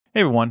Hey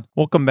everyone,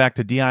 welcome back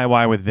to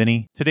DIY with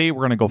Vinny. Today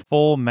we're going to go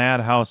full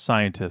madhouse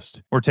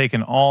scientist. We're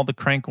taking all the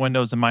crank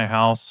windows in my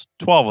house,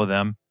 12 of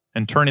them,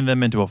 and turning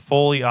them into a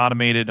fully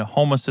automated,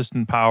 home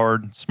assistant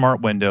powered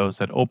smart windows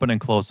that open and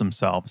close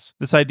themselves.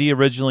 This idea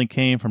originally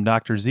came from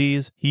Dr.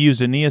 Zooz. He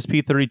used an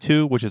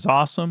ESP32, which is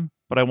awesome,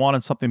 but I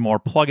wanted something more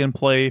plug and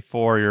play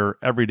for your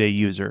everyday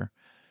user.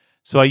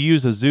 So I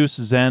used a Zooz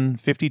Zen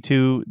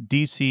 52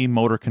 DC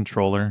motor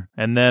controller,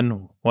 and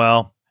then,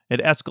 well, it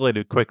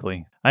escalated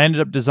quickly. I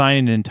ended up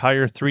designing an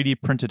entire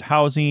 3D printed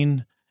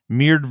housing,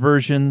 mirrored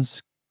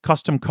versions,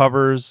 custom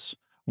covers,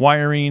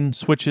 wiring,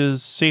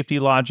 switches, safety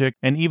logic,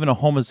 and even a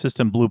home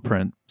assistant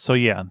blueprint. So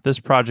yeah, this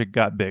project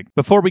got big.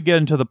 Before we get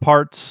into the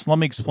parts, let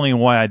me explain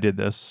why I did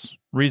this.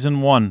 Reason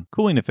 1,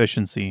 cooling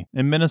efficiency.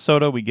 In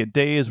Minnesota, we get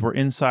days where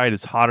inside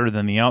is hotter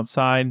than the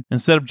outside.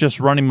 Instead of just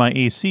running my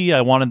AC,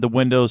 I wanted the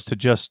windows to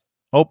just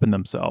open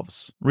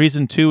themselves.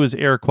 Reason 2 is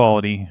air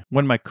quality.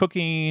 When my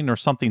cooking or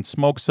something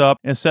smokes up,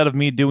 instead of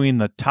me doing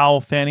the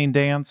towel fanning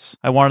dance,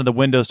 I wanted the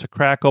windows to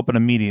crack open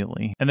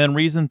immediately. And then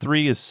reason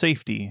 3 is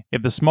safety.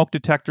 If the smoke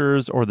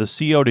detectors or the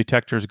CO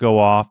detectors go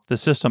off, the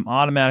system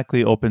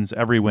automatically opens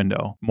every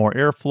window. More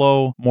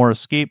airflow, more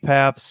escape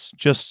paths,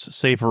 just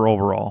safer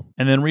overall.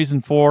 And then reason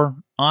 4,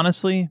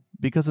 honestly,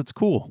 because it's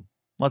cool.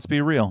 Let's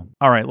be real.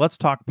 All right, let's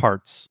talk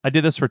parts. I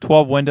did this for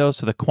 12 windows,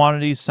 so the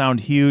quantities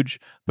sound huge,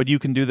 but you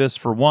can do this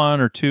for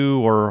 1 or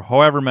 2 or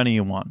however many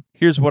you want.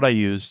 Here's what I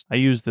used. I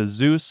used the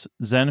Zooz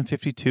Zen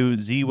 52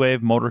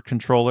 Z-Wave motor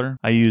controller.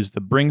 I used the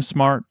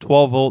BringSmart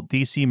 12-volt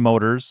DC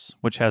motors,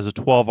 which has a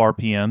 12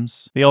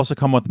 RPMs. They also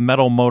come with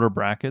metal motor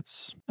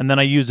brackets. And then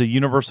I used a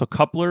universal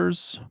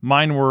couplers.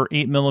 Mine were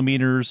 8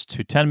 millimeters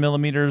to 10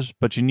 millimeters,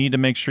 but you need to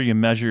make sure you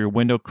measure your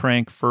window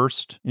crank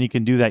first, and you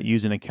can do that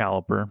using a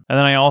caliper. And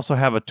then I also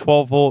have a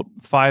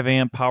 12-volt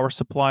 5-amp power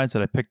supplies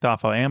that I picked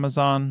off of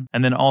Amazon,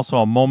 and then also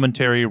a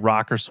momentary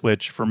rocker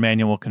switch for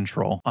manual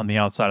control on the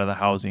outside of the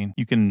housing.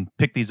 You can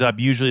pick these up.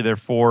 Usually they're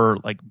for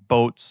like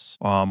boats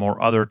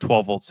or other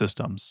 12-volt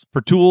systems. For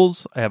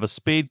tools, I have a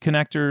spade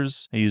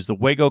connectors, I use the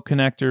Wago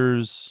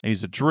connectors, I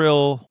use a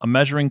drill, a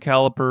measuring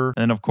caliper,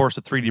 and then of course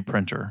a 3D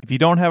printer. If you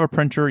don't have a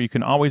printer, you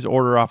can always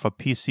order off a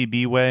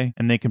PCBWay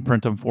and they can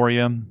print them for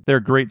you. They're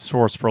a great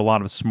source for a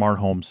lot of smart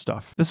home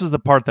stuff. This is the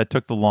part that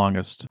took the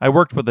longest. I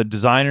worked with a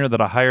designer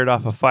that I hired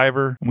off of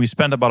Fiverr, and we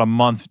spent about a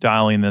month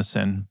dialing this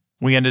in.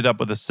 We ended up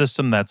with a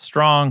system that's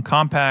strong,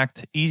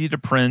 compact, easy to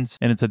print,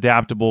 and it's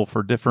adaptable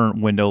for different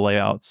window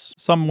layouts.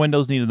 Some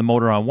windows needed the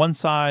motor on one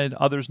side,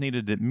 others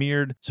needed it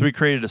mirrored. So we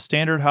created a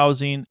standard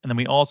housing, and then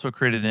we also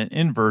created an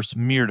inverse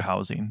mirrored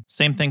housing.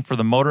 Same thing for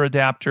the motor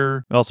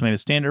adapter. We also made a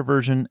standard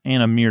version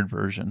and a mirrored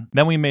version.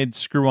 Then we made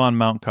screw-on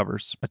mount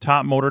covers, a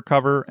top motor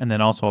cover, and then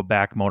also a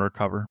back motor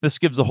cover. This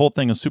gives the whole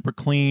thing a super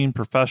clean,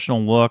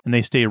 professional look, and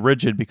they stay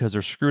rigid because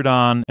they're screwed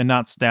on and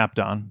not snapped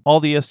on.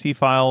 All the STL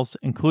files,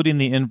 including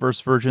the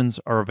inverse versions,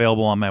 are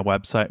available on my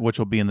website, which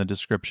will be in the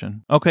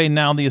description. Okay,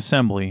 now the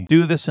assembly.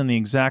 Do this in the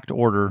exact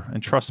order,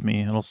 and trust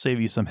me, it'll save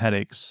you some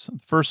headaches.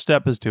 First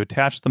step is to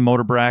attach the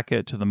motor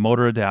bracket to the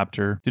motor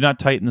adapter. Do not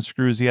tighten the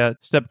screws yet.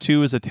 Step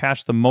 2 is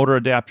attach the motor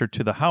adapter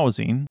to the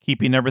housing,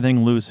 keeping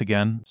everything loose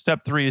again.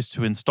 Step 3 is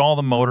to install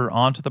the motor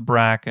onto the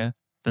bracket,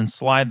 then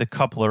slide the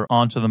coupler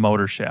onto the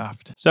motor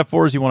shaft. Step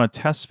 4 is you want to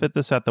test fit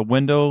this at the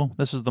window.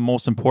 This is the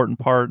most important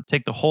part.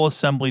 Take the whole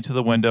assembly to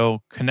the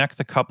window, connect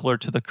the coupler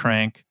to the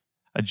crank,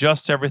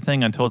 adjust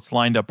everything until it's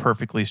lined up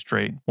perfectly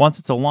straight. Once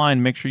it's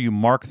aligned, make sure you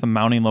mark the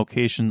mounting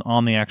location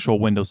on the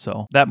actual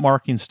windowsill. That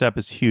marking step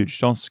is huge.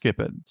 Don't skip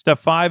it. Step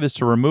 5 is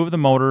to remove the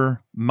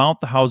motor, mount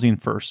the housing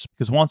first,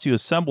 because once you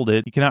assembled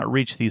it, you cannot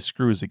reach these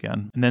screws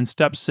again. And then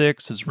step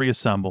 6 is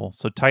reassemble.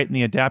 So tighten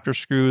the adapter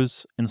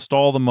screws,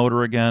 install the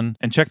motor again,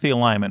 and check the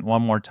alignment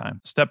one more time.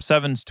 Step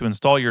 7 is to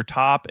install your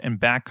top and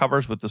back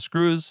covers with the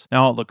screws.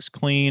 Now it looks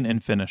clean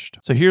and finished.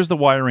 So here's the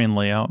wiring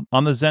layout.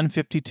 On the Zen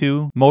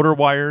 52 motor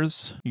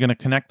wires, you're going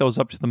to connect those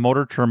up to the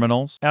motor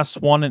terminals.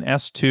 S1 and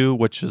S2,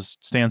 which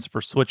stands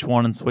for switch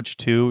 1 and switch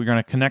 2, you're going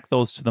to connect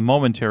those to the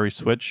momentary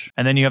switch.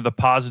 And then you have the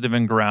positive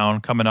and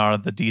ground coming out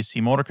of the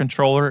DC motor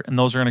controller, and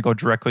those are going to go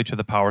directly to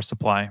the power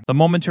supply. The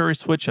momentary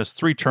switch has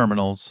 3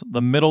 terminals.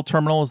 The middle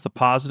terminal is the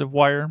positive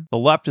wire. The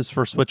left is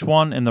for switch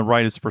 1 and the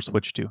right is for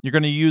switch 2. You're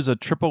going to use a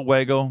triple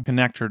Wago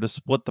connector to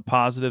split the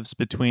positives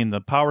between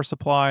the power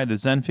supply, the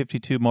Zen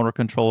 52 motor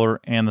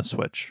controller, and the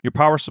switch. Your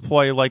power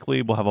supply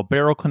likely will have a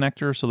barrel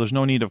connector, so there's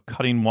no need of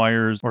cutting wires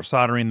or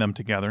soldering them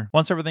together.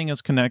 Once everything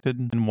is connected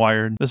and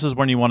wired, this is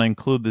when you want to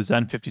include the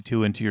Zen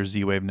 52 into your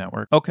Z-Wave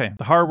network. Okay,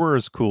 the hardware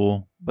is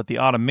cool, but the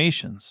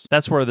automations,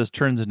 that's where this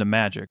turns into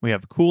magic. We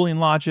have cooling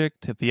logic.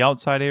 If the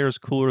outside air is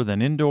cooler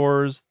than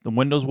indoors, the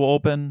windows will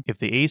open. If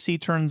the AC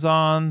turns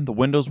on, the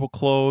windows will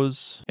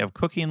close. You have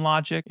cooking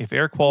logic. If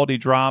air quality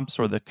drops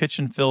or the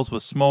kitchen fills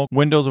with smoke,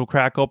 windows will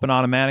crack open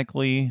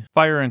automatically.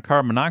 Fire and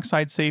carbon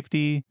monoxide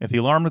safety. If the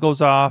alarm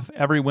goes off,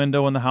 every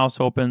window in the house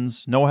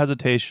opens. No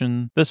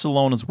hesitation. This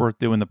alone is worth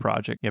doing the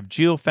project. You have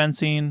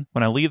geofencing.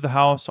 When I leave the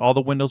house, all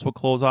the windows will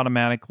close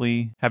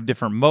automatically. Have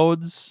different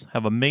modes.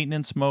 Have a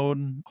maintenance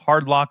mode,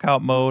 hard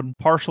lockout mode,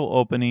 partial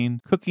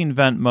opening, cooking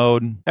vent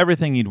mode,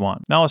 everything you'd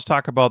want. Now let's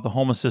talk about the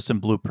Home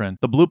Assistant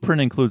blueprint. The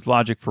blueprint includes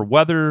logic for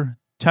weather,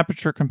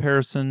 temperature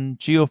comparison,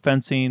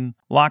 geofencing,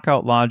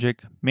 lockout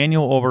logic,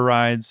 manual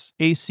overrides,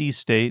 AC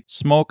state,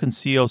 smoke and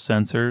CO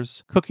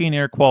sensors, cooking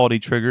air quality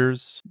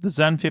triggers, the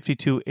Zen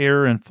 52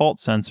 error and fault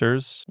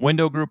sensors,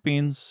 window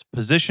groupings,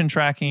 position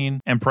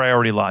tracking, and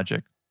priority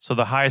logic. So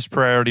the highest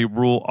priority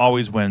rule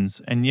always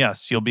wins. And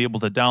yes, you'll be able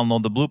to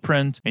download the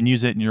blueprint and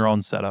use it in your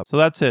own setup. So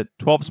that's it.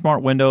 12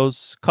 smart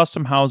windows,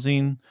 custom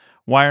housing,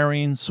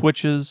 wiring,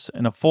 switches,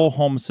 and a full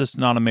home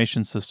assistant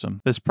automation system.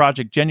 This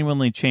project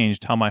genuinely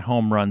changed how my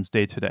home runs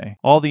day to day.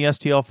 All the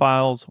STL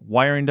files,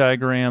 wiring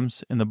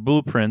diagrams, and the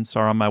blueprints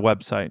are on my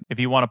website. If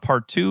you want a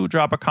part 2,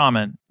 drop a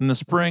comment. In the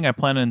spring, I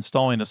plan on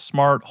installing a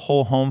smart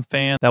whole home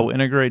fan that will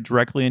integrate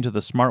directly into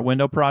the smart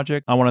window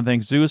project. I want to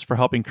thank Zooz for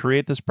helping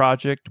create this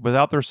project.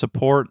 Without their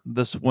support,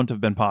 this wouldn't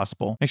have been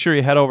possible. Make sure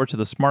you head over to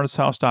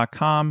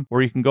thesmartesthouse.com,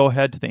 where you can go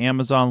ahead to the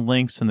Amazon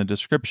links in the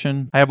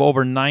description. I have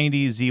over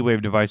 90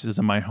 Z-Wave devices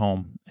in my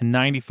home, and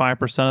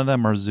 95% of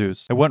them are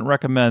Zooz. I wouldn't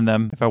recommend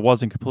them if I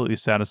wasn't completely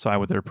satisfied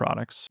with their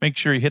products. Make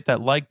sure you hit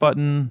that like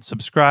button,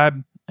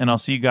 subscribe, and I'll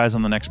see you guys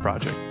on the next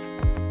project.